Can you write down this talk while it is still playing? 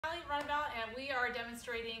RunAbout, and we are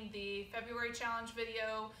demonstrating the February challenge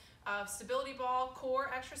video of stability ball core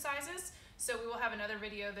exercises. So we will have another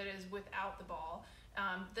video that is without the ball.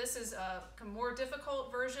 This is a more difficult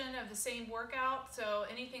version of the same workout, so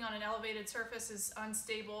anything on an elevated surface is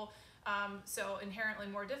unstable, so inherently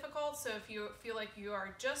more difficult. So if you feel like you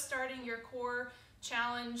are just starting your core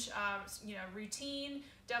challenge routine,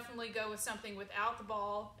 definitely go with something without the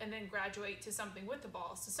ball and then graduate to something with the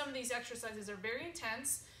ball. So some of these exercises are very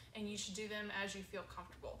intense and you should do them as you feel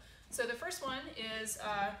comfortable. So the first one is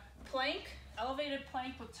plank, elevated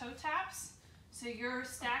plank with toe taps. So you're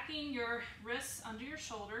stacking your wrists under your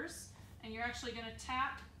shoulders and you're actually going to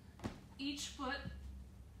tap each foot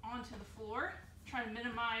onto the floor. Try to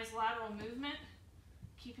minimize lateral movement,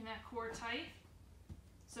 keeping that core tight.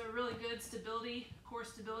 So a really good stability, core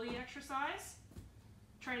stability exercise.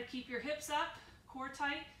 Try to keep your hips up, core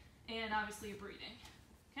tight, and obviously you're breathing.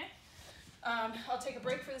 Okay. I'll take a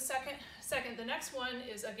break for the second. The next one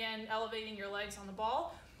is again elevating your legs on the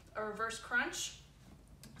ball, a reverse crunch.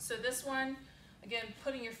 So this one, again,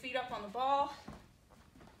 putting your feet up on the ball,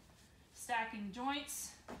 stacking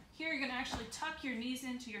joints. Here you're going to actually tuck your knees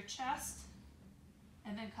into your chest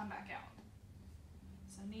and then come back out.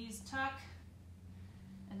 So knees tuck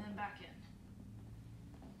and then back in.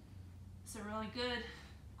 So really good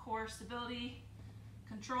core stability,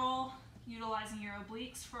 control, utilizing your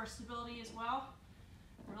obliques for stability as well.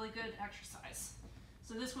 Really good exercise.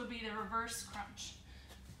 So this would be the reverse crunch.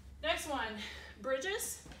 Next one,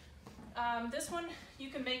 bridges. This one you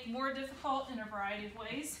can make more difficult in a variety of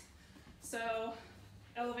ways. So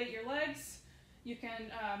elevate your legs. You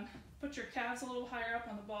can put your calves a little higher up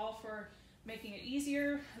on the ball for making it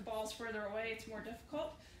easier. The ball's further away, it's more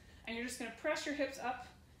difficult. And you're just going to press your hips up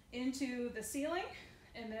into the ceiling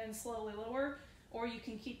and then slowly lower, or you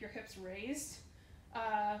can keep your hips raised.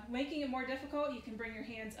 Making it more difficult, you can bring your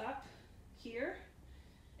hands up here.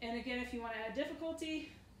 And again, if you want to add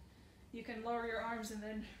difficulty, you can lower your arms and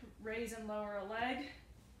then raise and lower a leg.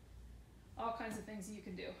 All kinds of things you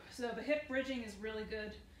can do. So the hip bridging is really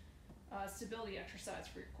good stability exercise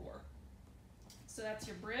for your core. So that's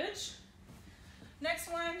your bridge.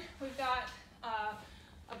 Next one, we've got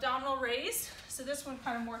abdominal raise. So this one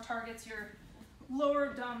kind of more targets your lower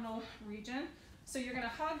abdominal region. So you're going to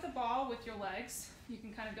hug the ball with your legs. You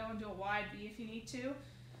can kind of go into a wide V if you need to.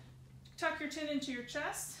 Tuck your chin into your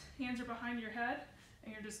chest, hands are behind your head,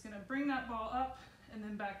 and you're just going to bring that ball up and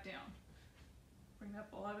then back down. Bring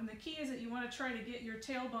that ball up. And the key is that you want to try to get your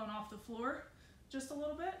tailbone off the floor just a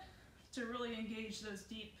little bit to really engage those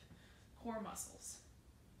deep core muscles.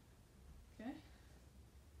 Okay.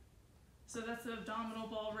 So that's the abdominal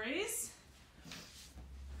ball raise.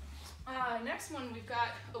 Next one, we've got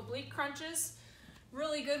oblique crunches.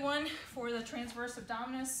 Really good one for the transverse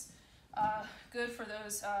abdominis. Good for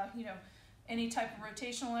those, any type of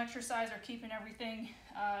rotational exercise or keeping everything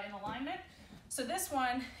in alignment. So this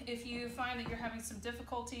one, if you find that you're having some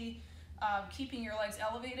difficulty keeping your legs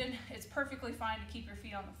elevated, it's perfectly fine to keep your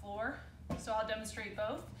feet on the floor. So I'll demonstrate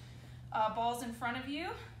both. Balls in front of you,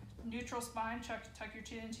 neutral spine, tuck your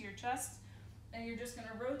chin into your chest, and you're just going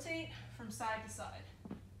to rotate from side to side.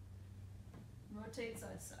 Rotate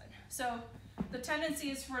side to side. So the tendency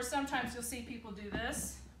is for sometimes you'll see people do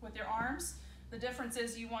this with their arms. The difference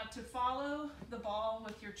is you want to follow the ball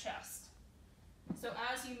with your chest. So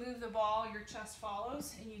as you move the ball, your chest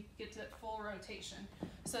follows and you get to full rotation.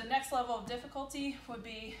 So the next level of difficulty would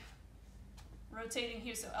be rotating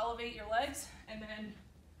here. So elevate your legs and then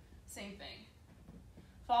same thing.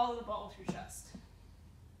 Follow the ball with your chest.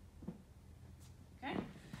 Okay?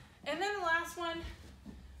 And then the last one,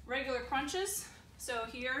 regular crunches. So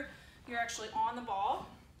here you're actually on the ball.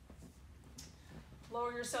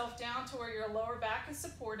 Lower yourself down to where your lower back is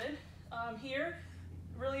supported. Here,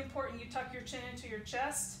 really important you tuck your chin into your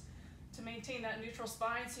chest to maintain that neutral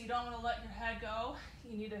spine, so you don't want to let your head go.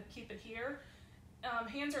 You need to keep it here.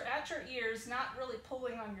 Hands are at your ears, not really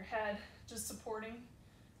pulling on your head, just supporting,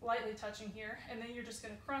 lightly touching here. And then you're just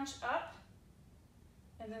going to crunch up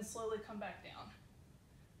and then slowly come back down.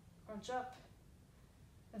 Crunch up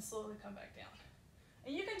and slowly come back down.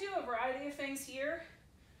 And you can do a variety of things here.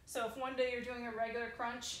 So if one day you're doing a regular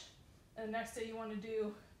crunch and the next day you want to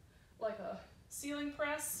do like a ceiling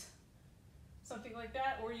press, something like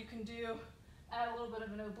that, or you can add a little bit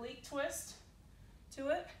of an oblique twist to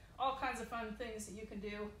it. All kinds of fun things that you can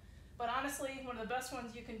do. But honestly, one of the best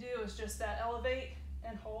ones you can do is just that elevate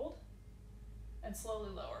and hold and slowly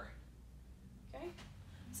lower. Okay?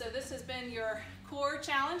 So this has been your core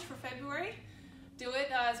challenge for February. Do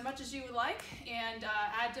it as much as you would like and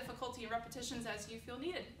add difficulty and repetitions as you feel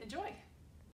needed. Enjoy.